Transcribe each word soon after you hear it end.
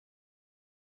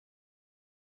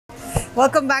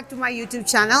Welcome back to my YouTube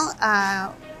channel.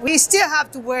 We still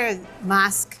have to wear a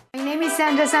mask. My name is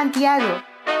Sandra Santiago.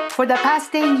 For the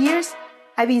past 10 years,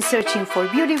 I've been searching for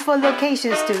beautiful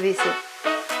locations to visit.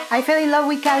 I fell in love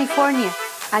with California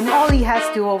and all it has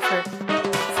to offer.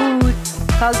 Food,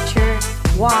 culture,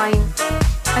 wine,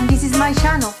 and this is my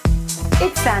channel.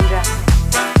 It's Sandra.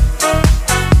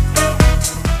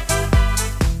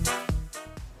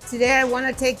 Today I want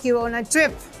to take you on a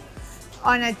trip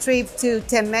to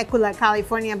Temecula,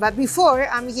 California. But before,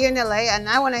 I'm here in LA and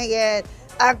I want to get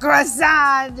a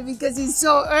croissant because it's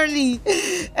so early.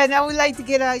 And I would like to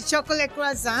get a chocolate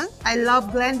croissant. I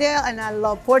love Glendale and I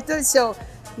love Porter. So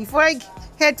before I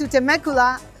head to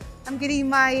Temecula, I'm getting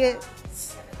my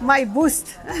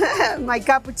boost, my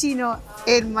cappuccino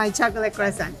and my chocolate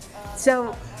croissant.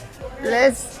 So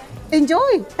let's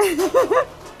enjoy.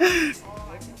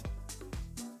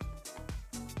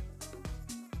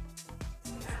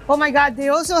 Oh my God, they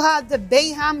also have the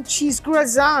Bayham cheese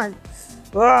croissant.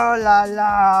 Oh la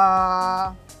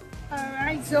la. All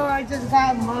right, so I just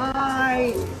got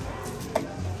my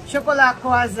chocolate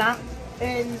croissant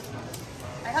and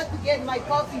I have to get my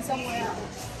coffee somewhere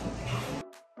else.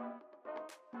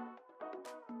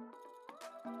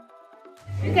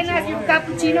 You can have your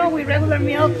cappuccino with regular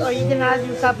milk or you can have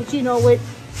your cappuccino with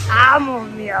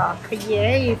almond milk.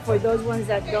 Yay, for those ones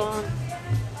that don't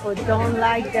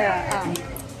like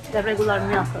the regular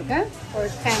milk, okay? Or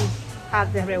can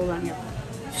have the regular milk.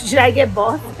 Should I get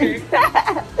both?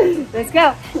 Let's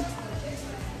go.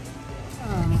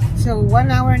 So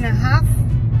 1 hour and a half.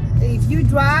 If you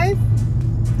drive,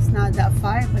 it's not that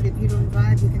far, but if you don't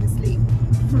drive, you're gonna sleep.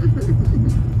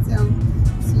 So,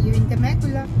 see you in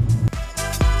Temecula.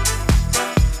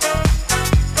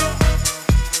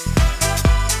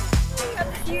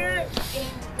 I'm here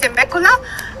in Temecula.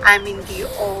 I'm in the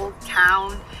Old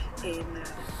Town and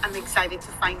I'm excited to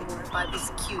find more about this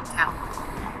cute town.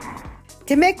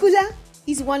 Temecula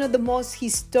is one of the most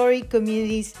historic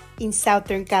communities in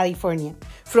Southern California.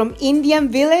 From Indian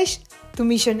Village to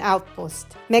Mission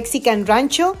Outpost, Mexican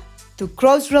Rancho to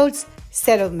Crossroads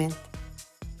Settlement,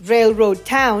 Railroad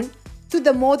Town to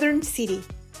the modern city,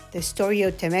 the story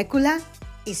of Temecula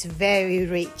is very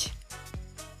rich.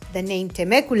 The name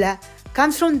Temecula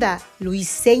comes from the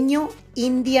Luiseño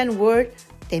Indian word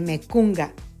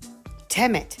Temecunga,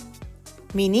 Temet,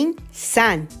 meaning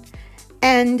sun,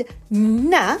 and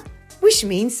na, which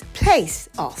means place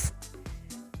of.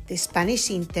 The Spanish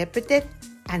interpreted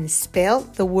and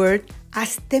spelled the word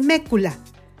as Temecula,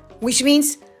 which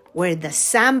means where the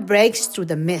sun breaks through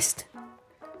the mist.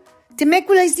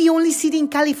 Temecula is the only city in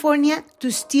California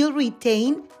to still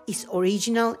retain its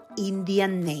original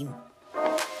Indian name.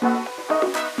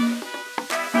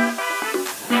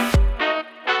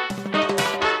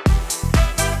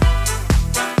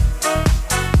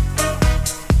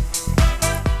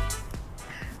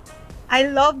 I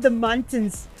love the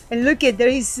mountains. And look at, there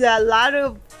is a lot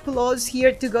of clothes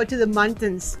here to go to the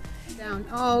mountains. Down.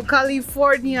 Oh,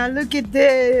 California, look at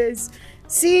this.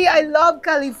 See, I love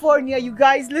California, you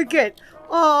guys, look at.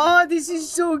 Oh, this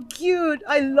is so cute.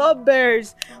 I love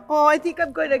bears. Oh, I think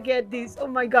I'm gonna get this. Oh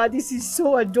my God, this is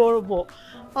so adorable.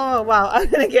 Oh, wow, I'm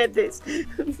gonna get this.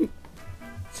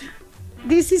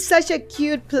 This is such a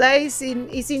cute place.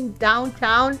 It's in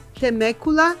downtown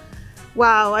Temecula.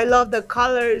 Wow, I love the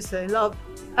colors. I love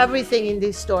everything in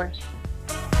this store.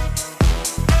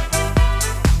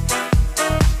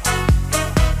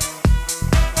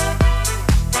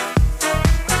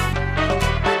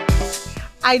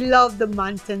 I love the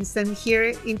mountains, and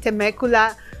here in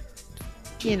Temecula,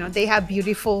 you know, they have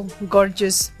beautiful,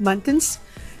 gorgeous mountains.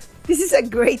 This is a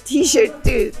great t-shirt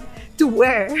to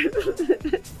wear.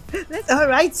 All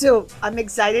right, so I'm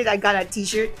excited. I got a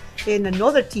t-shirt and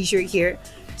another t-shirt here.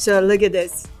 So look at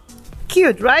this.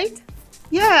 Cute, right?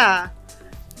 Yeah.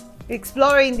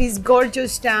 Exploring this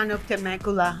gorgeous town of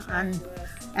Temecula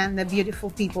and the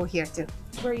beautiful people here too.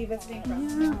 Where are you visiting from?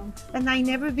 Yeah. And I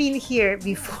never been here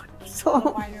before.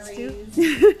 So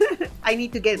I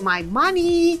need to get my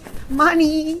money.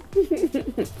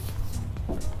 The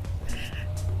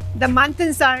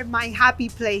mountains are my happy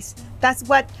place. That's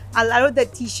what a lot of the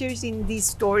t-shirts in this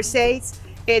store says.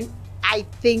 And I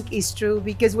think it's true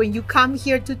because when you come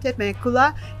here to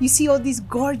Temecula, you see all these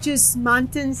gorgeous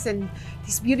mountains and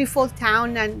this beautiful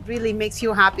town and really makes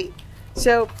you happy.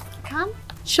 So come,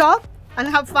 shop, and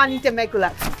have fun in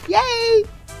Temecula. Yay!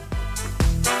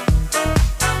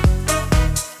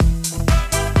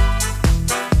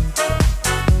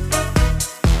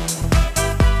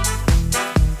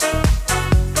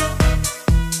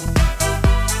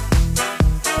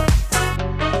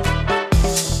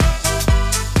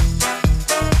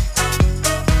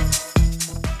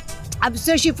 I'm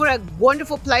searching for a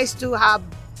wonderful place to have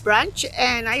brunch,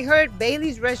 and I heard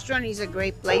Bailey's restaurant is a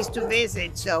great place to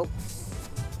visit. So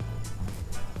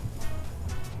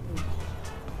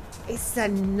it's a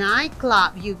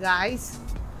nightclub, you guys.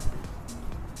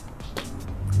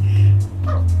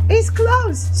 It's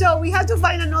closed, so we have to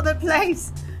find another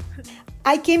place.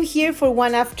 I came here for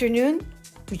one afternoon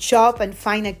to shop and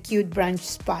find a cute brunch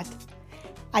spot.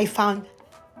 I found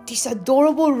this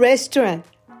adorable restaurant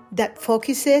that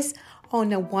focuses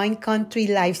on a wine country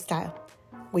lifestyle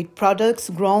with products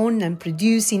grown and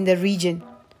produced in the region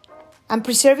and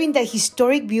preserving the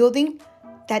historic building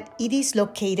that it is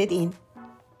located in.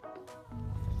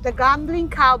 The Gambling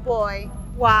Cowboy.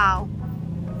 Wow.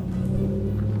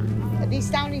 This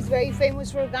town is very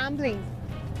famous for gambling.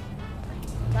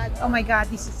 But oh my God,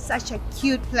 this is such a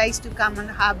cute place to come and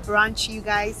have brunch, you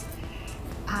guys.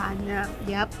 And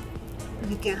yep,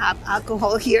 you can have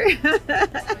alcohol here.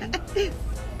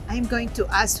 I'm going to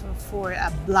ask for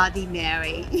a Bloody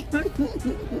Mary.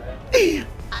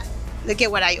 Look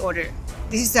at what I ordered.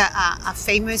 This is a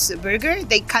famous burger.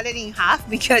 They cut it in half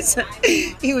because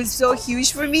it was so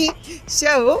huge for me.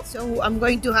 So I'm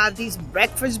going to have this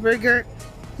breakfast burger.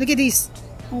 Look at this.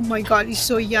 Oh my God, it's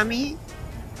so yummy.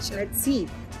 So let's see.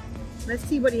 Let's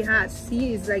see what it has.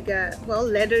 See, it's like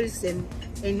lettuce and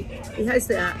it has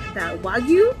the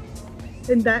Wagyu,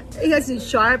 and that it has a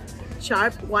sharp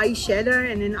white cheddar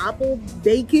and an apple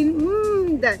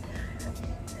bacon.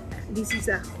 This is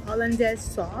a Hollandaise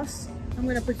sauce. I'm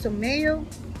gonna put some mayo.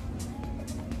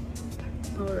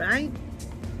 All right,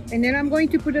 and then I'm going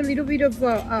to put a little bit of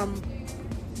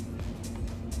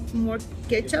more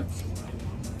ketchup.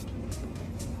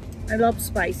 I love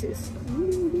spices.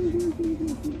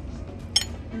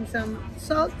 And some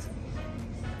salt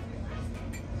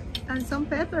and some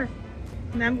pepper.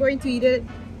 And I'm going to eat it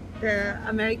the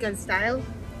American style,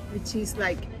 which is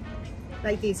like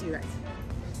this, you guys.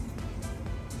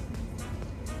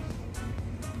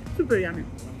 Super yummy.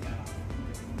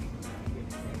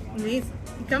 And it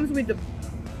comes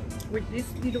with these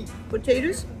little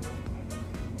potatoes.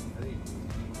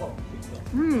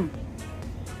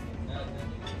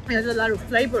 It has a lot of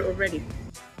flavor already.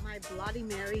 My Bloody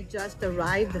Mary just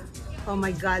arrived. Oh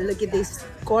my God, look at this,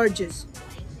 gorgeous.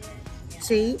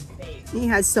 See, it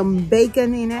has some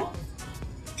bacon in it.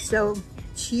 So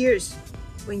cheers.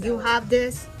 When you have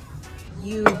this,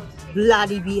 you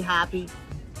bloody be happy.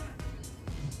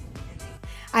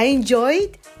 I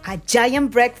enjoyed a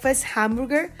giant breakfast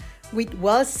hamburger with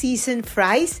well-seasoned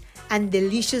fries and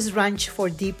delicious ranch for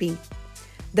dipping.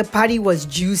 The patty was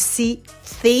juicy,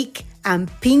 thick,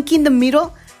 and pink in the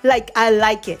middle, like I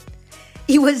like it.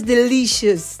 It was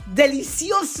delicious,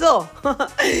 delicioso.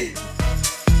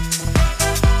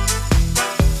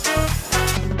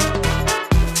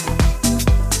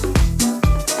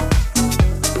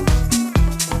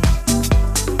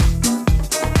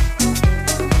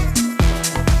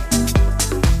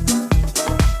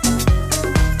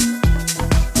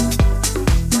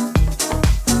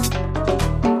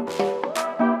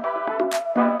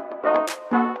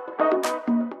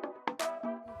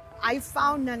 I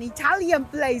found an Italian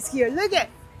place here. Look at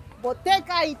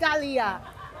Bottega Italia.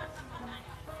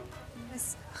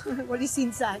 What is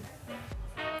inside?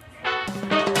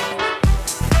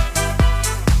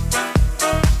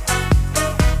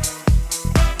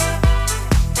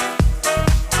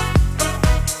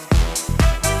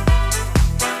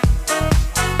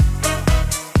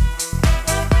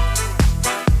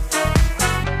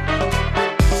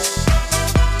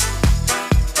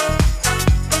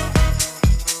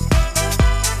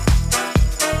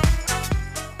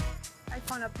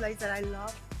 A place that I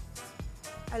love.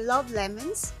 I love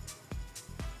lemons.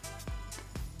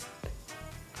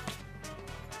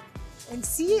 And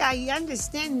see, I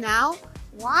understand now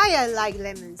why I like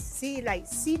lemons. See, like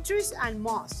citrus and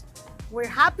moss, where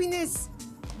happiness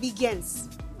begins.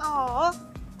 Oh,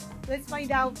 let's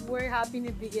find out where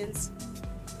happiness begins.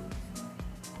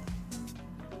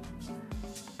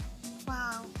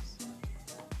 Wow.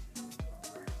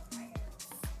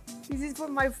 This is for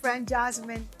my friend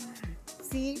Jasmine.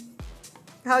 See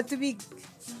how to be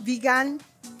vegan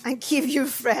and keep your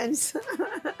friends.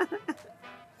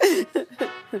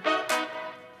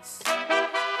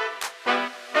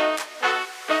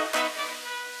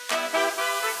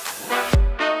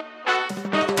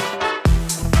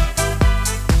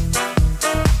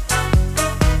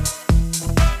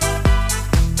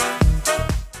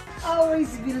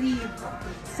 Always believe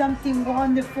something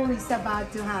wonderful is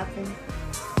about to happen.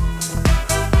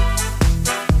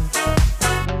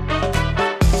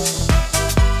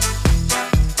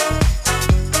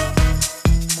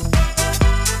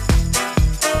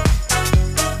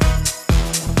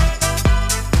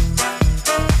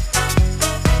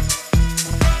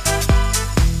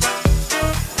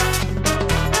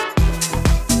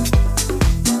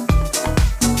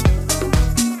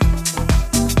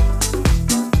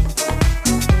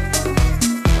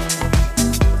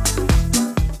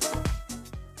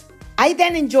 I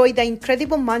then enjoyed the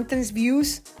incredible mountains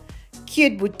views,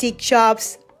 cute boutique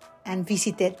shops, and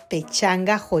visited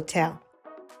Pechanga Hotel,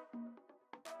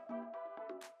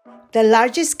 the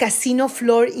largest casino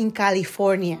floor in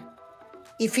California.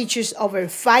 It features over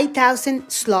 5,000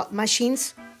 slot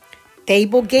machines,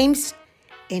 table games,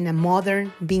 and a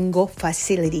modern bingo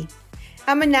facility.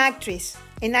 I'm an actress,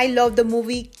 and I love the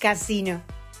movie Casino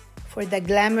for the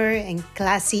glamour and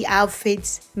classy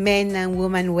outfits men and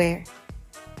women wear.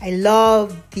 I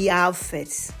love the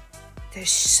outfits. They're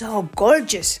so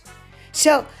gorgeous.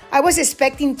 So I was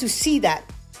expecting to see that.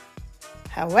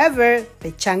 However,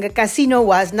 Pechanga Casino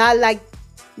was not like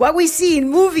what we see in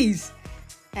movies.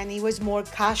 And it was more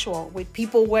casual with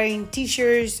people wearing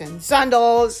t-shirts and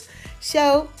sandals.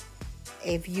 So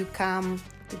if you come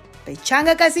to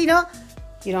Pechanga Casino,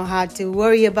 you don't have to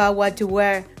worry about what to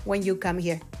wear when you come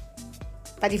here.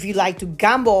 But if you like to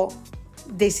gamble,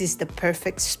 this is the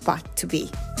perfect spot to be.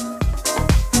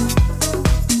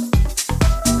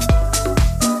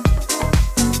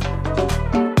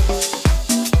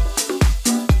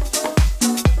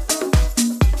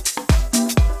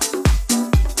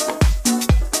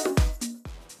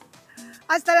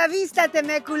 Hasta la vista,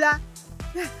 Temecula.